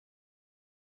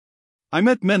I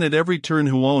met men at every turn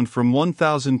who owned from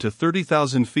 1,000 to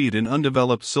 30,000 feet in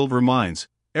undeveloped silver mines,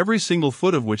 every single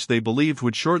foot of which they believed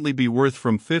would shortly be worth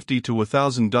from $50 to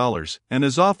 $1,000, and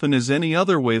as often as any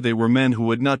other way they were men who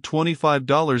had not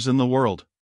 $25 in the world.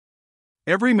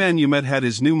 Every man you met had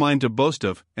his new mine to boast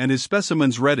of, and his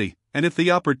specimens ready, and if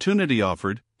the opportunity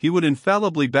offered, he would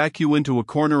infallibly back you into a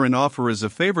corner and offer as a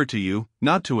favor to you,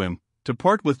 not to him, to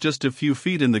part with just a few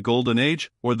feet in the Golden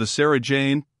Age, or the Sarah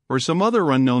Jane, or some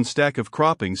other unknown stack of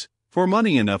croppings, for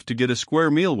money enough to get a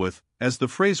square meal with, as the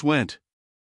phrase went.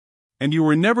 And you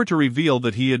were never to reveal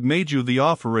that he had made you the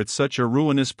offer at such a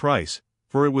ruinous price,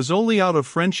 for it was only out of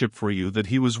friendship for you that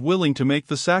he was willing to make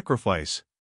the sacrifice.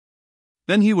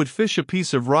 Then he would fish a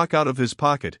piece of rock out of his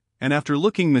pocket, and after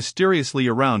looking mysteriously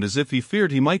around as if he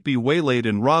feared he might be waylaid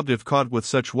and robbed if caught with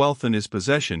such wealth in his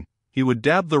possession, he would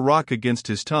dab the rock against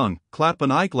his tongue, clap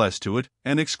an eyeglass to it,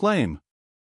 and exclaim,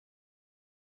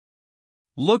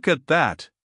 "Look at that!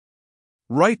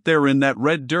 Right there in that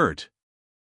red dirt!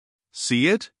 See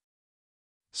it?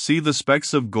 See the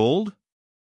specks of gold?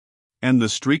 And the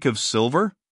streak of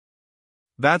silver?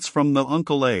 That's from the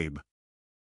Uncle Abe.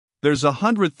 There's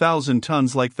 100,000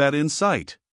 tons like that in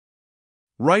sight.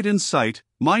 Right in sight,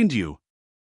 mind you.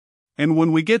 And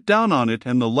when we get down on it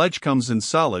and the ledge comes in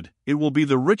solid, it will be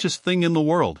the richest thing in the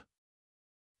world.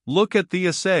 Look at the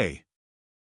assay.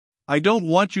 I don't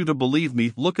want you to believe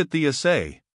me, look at the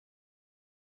assay."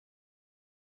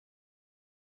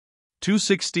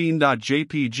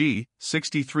 216.jpg,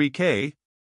 63K.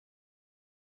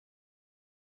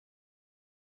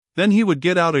 Then he would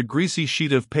get out a greasy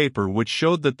sheet of paper which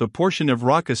showed that the portion of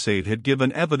rock assayed had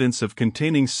given evidence of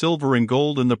containing silver and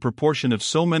gold in the proportion of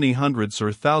so many hundreds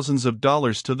or thousands of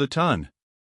dollars to the ton.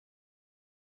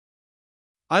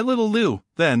 I little knew,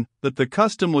 then, that the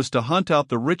custom was to hunt out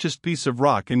the richest piece of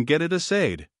rock and get it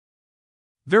assayed.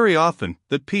 Very often,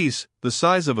 that piece, the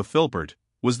size of a filbert,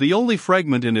 was the only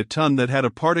fragment in a ton that had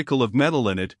a particle of metal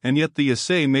in it, and yet the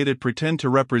assay made it pretend to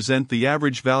represent the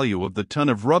average value of the ton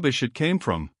of rubbish it came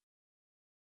from.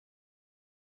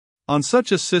 On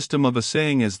such a system of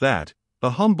assaying as that,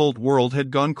 the Humboldt world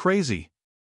had gone crazy.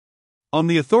 On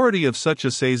the authority of such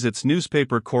assays, its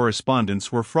newspaper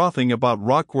correspondents were frothing about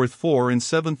rock worth $4,000 and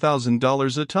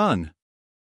 $7,000 a ton.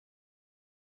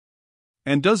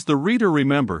 And does the reader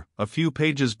remember, a few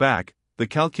pages back, the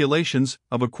calculations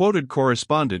of a quoted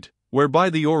correspondent, whereby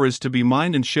the ore is to be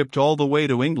mined and shipped all the way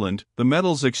to England, the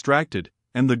metals extracted,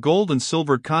 and the gold and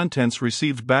silver contents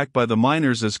received back by the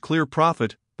miners as clear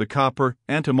profit, the copper,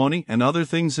 antimony, and other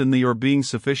things in the ore being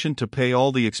sufficient to pay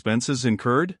all the expenses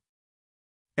incurred?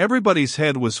 Everybody's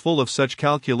head was full of such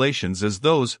calculations as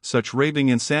those, such raving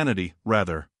insanity,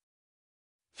 rather.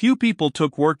 Few people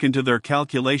took work into their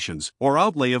calculations, or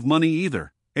outlay of money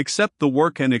either, except the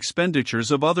work and expenditures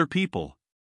of other people.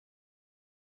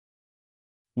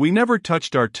 We never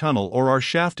touched our tunnel or our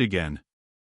shaft again.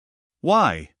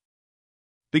 Why?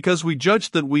 Because we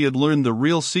judged that we had learned the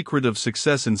real secret of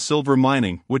success in silver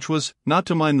mining, which was, not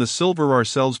to mine the silver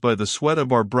ourselves by the sweat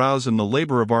of our brows and the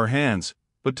labor of our hands,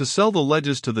 but to sell the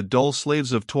ledges to the dull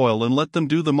slaves of toil and let them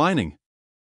do the mining.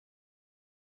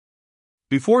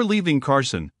 Before leaving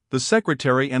Carson, the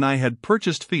secretary and I had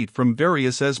purchased feet from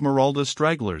various Esmeralda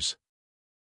stragglers.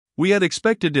 We had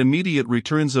expected immediate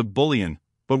returns of bullion,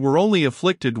 but were only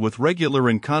afflicted with regular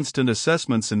and constant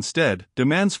assessments instead,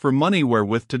 demands for money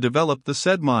wherewith to develop the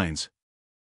said mines.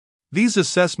 These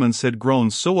assessments had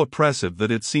grown so oppressive that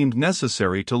it seemed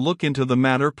necessary to look into the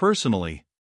matter personally.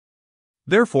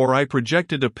 Therefore I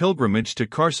projected a pilgrimage to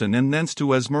Carson and thence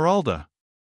to Esmeralda.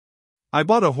 I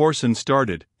bought a horse and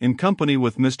started, in company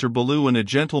with Mr. Ballou and a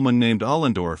gentleman named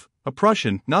Allendorf, a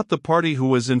Prussian, not the party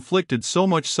who has inflicted so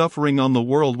much suffering on the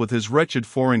world with his wretched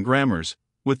foreign grammars,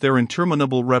 with their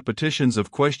interminable repetitions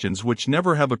of questions which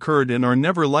never have occurred and are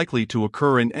never likely to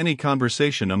occur in any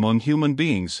conversation among human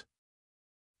beings.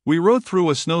 We rode through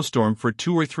a snowstorm for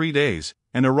 2 or 3 days,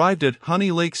 and arrived at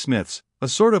Honey Lake Smith's, a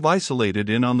sort of isolated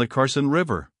inn on the Carson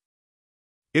River.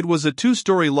 It was a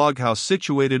 2-story log house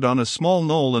situated on a small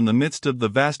knoll in the midst of the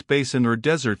vast basin or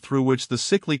desert through which the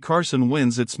sickly Carson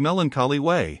wends its melancholy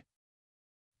way.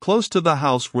 Close to the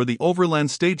house were the overland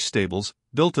stage stables,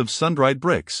 built of sun-dried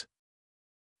bricks.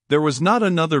 There was not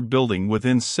another building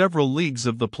within several leagues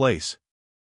of the place.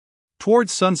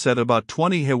 Towards sunset about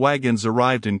 20 hay wagons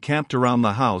arrived and camped around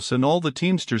the house, and all the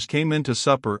teamsters came in to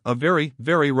supper, a very,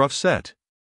 very rough set.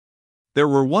 There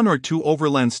were 1 or 2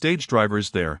 overland stage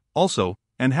drivers there, also,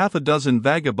 and half a dozen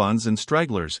vagabonds and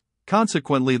stragglers,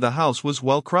 consequently the house was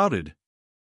well crowded.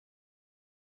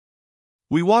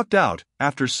 We walked out,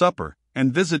 after supper,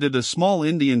 and visited a small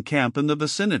Indian camp in the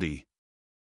vicinity.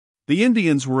 The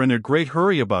Indians were in a great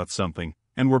hurry about something,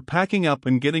 and were packing up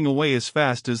and getting away as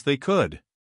fast as they could.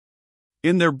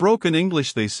 In their broken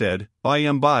English they said,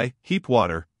 by, heap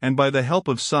water, and by the help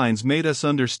of signs made us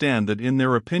understand that in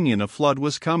their opinion a flood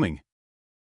was coming.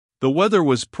 The weather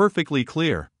was perfectly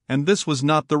clear, and this was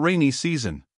not the rainy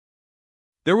season.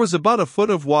 There was about a foot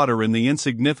of water in the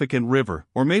insignificant river,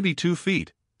 or maybe 2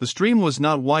 feet. The stream was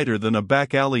not wider than a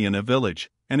back alley in a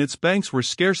village, and its banks were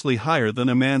scarcely higher than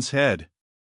a man's head.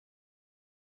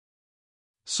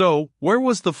 So, where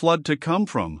was the flood to come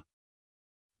from?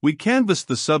 We canvassed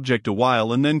the subject a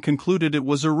while and then concluded it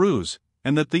was a ruse,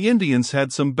 and that the Indians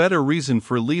had some better reason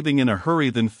for leaving in a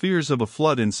hurry than fears of a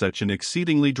flood in such an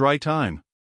exceedingly dry time.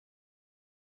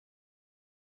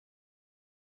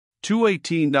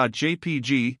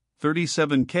 218.jpg,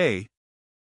 37K.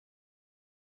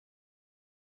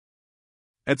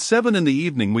 At 7 in the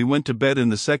evening we went to bed in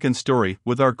the second story,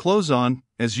 with our clothes on,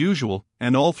 as usual,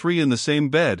 and all three in the same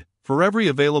bed, for every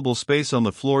available space on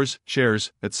the floors,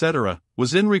 chairs, etc.,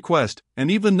 was in request, and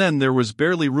even then there was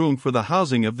barely room for the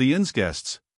housing of the inn's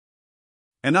guests.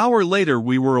 An hour later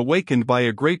we were awakened by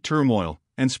a great turmoil,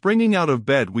 and springing out of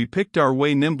bed we picked our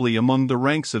way nimbly among the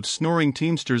ranks of snoring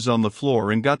teamsters on the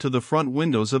floor and got to the front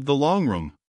windows of the long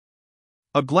room.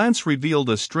 A glance revealed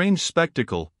a strange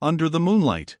spectacle under the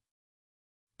moonlight.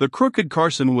 The crooked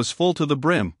Carson was full to the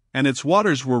brim, and its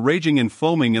waters were raging and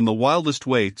foaming in the wildest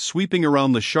way, sweeping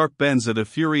around the sharp bends at a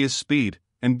furious speed,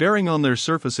 and bearing on their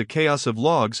surface a chaos of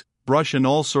logs, brush and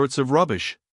all sorts of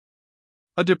rubbish.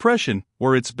 A depression,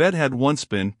 where its bed had once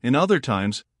been, in other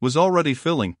times, was already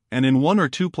filling, and in 1 or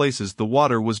 2 places the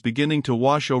water was beginning to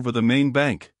wash over the main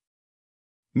bank.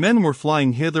 Men were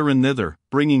flying hither and thither,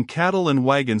 bringing cattle and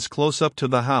wagons close up to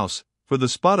the house, for the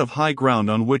spot of high ground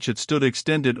on which it stood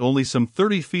extended only some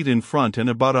 30 feet in front and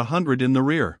about 100 in the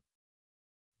rear.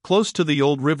 Close to the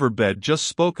old river bed just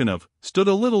spoken of, stood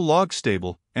a little log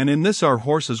stable, and in this our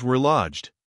horses were lodged.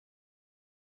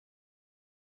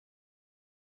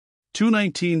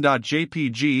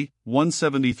 219.jpg,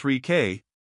 173K.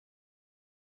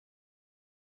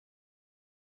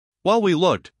 While we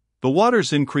looked, the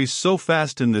waters increased so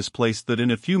fast in this place that in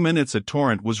a few minutes a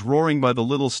torrent was roaring by the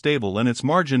little stable and its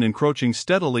margin encroaching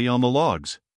steadily on the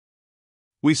logs.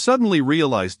 We suddenly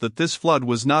realized that this flood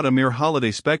was not a mere holiday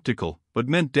spectacle, but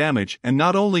meant damage, and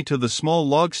not only to the small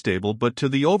log stable but to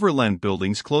the overland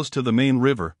buildings close to the main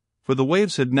river, for the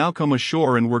waves had now come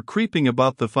ashore and were creeping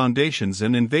about the foundations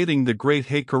and invading the great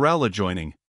hay corral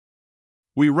adjoining.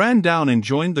 We ran down and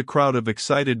joined the crowd of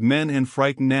excited men and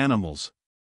frightened animals.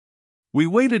 We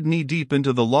waded knee-deep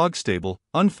into the log stable,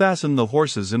 unfastened the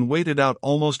horses and waded out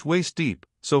almost waist-deep,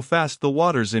 so fast the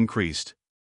waters increased.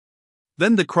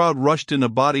 Then the crowd rushed in a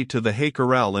body to the hay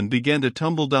corral and began to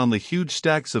tumble down the huge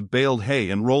stacks of baled hay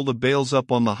and roll the bales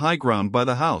up on the high ground by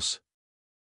the house.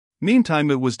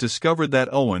 Meantime it was discovered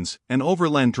that Owens, an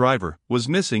overland driver, was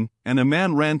missing, and a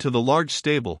man ran to the large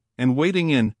stable, and wading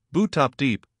in, boot-top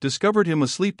deep, discovered him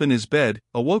asleep in his bed,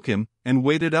 awoke him, and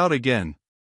waded out again.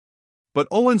 But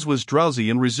Owens was drowsy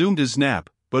and resumed his nap,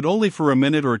 but only for a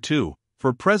minute or two,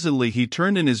 for presently he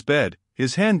turned in his bed,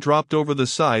 his hand dropped over the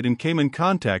side and came in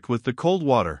contact with the cold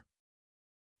water.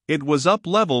 It was up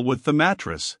level with the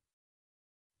mattress.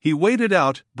 He waded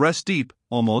out, breast deep,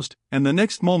 almost, and the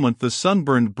next moment the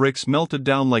sunburned bricks melted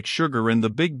down like sugar and the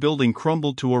big building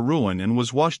crumbled to a ruin and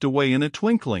was washed away in a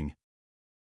twinkling.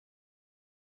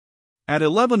 At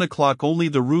 11 o'clock only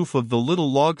the roof of the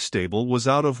little log stable was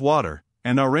out of water,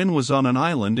 and our inn was on an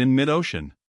island in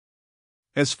mid-ocean.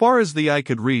 As far as the eye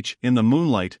could reach, in the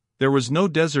moonlight, there was no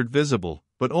desert visible,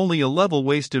 but only a level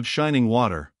waste of shining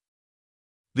water.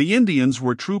 The Indians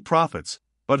were true prophets,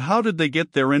 but how did they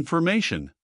get their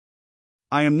information?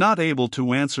 I am not able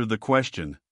to answer the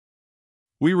question.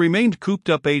 We remained cooped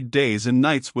up 8 days and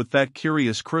nights with that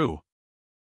curious crew.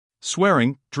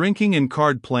 Swearing, drinking and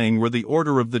card playing were the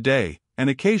order of the day, and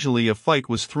occasionally a fight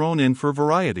was thrown in for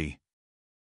variety.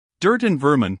 Dirt and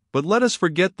vermin, but let us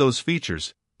forget those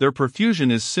features, their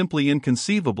profusion is simply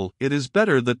inconceivable, it is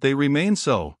better that they remain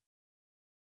so.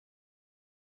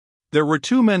 There were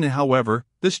 2 men however,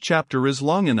 this chapter is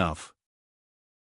long enough.